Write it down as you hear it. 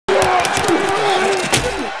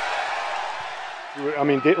I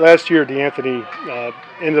mean, last year, DeAnthony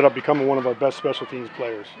ended up becoming one of our best special teams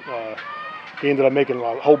players. He ended up making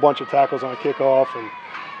a whole bunch of tackles on kickoff,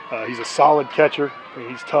 and he's a solid catcher. I mean,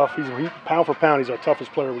 he's tough. Pound for pound, he's our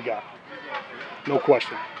toughest player we got. No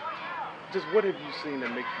question. Just what have you seen that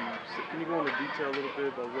make you? Can you go into detail a little bit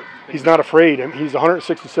about what you think? He's not afraid. He's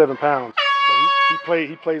 167 pounds, but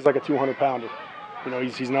he plays like a 200-pounder. You know,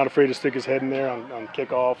 he's not afraid to stick his head in there on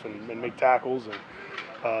kickoff and make tackles.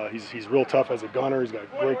 And he's real tough as a gunner. He's got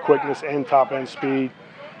great quickness and top end speed.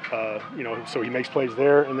 You know, so he makes plays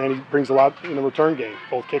there, and then he brings a lot in the return game,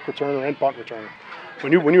 both kick returner and punt returner.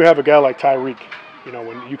 When you have a guy like Tyreek, you know,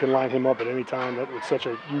 when you can line him up at any time, it's such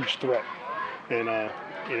a huge threat. And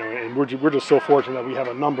you know, and we're just so fortunate that we have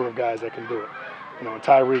a number of guys that can do it. You know, and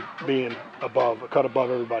Tyreek being a cut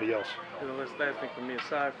above everybody else. You know, that's last thing for me.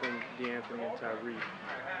 Aside from DeAnthony and Tyreek,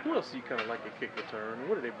 who else do you kind of like at kick return?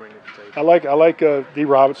 What do they bring to the table? I like D.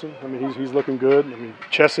 Robinson. I mean, he's looking good. I mean,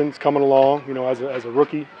 Chesson's coming along. You know, as a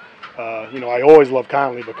rookie. You know, I always love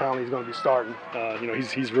Conley, but Conley's going to be starting. You know,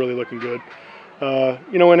 he's really looking good.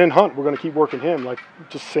 You know, and then Hunt, we're going to keep working him. Like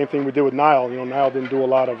just the same thing we did with Niall. You know, Niall didn't do a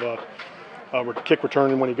lot of kick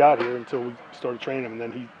returning when he got here until we started training him, and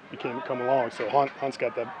then he come along. So Hunt's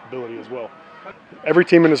got that ability as well. Every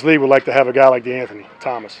team in this league would like to have a guy like DeAnthony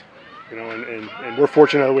Thomas. You know, and we're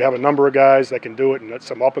fortunate that we have a number of guys that can do it, and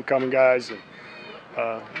some up and coming guys, and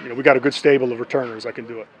you know, we got a good stable of returners that can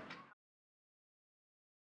do it.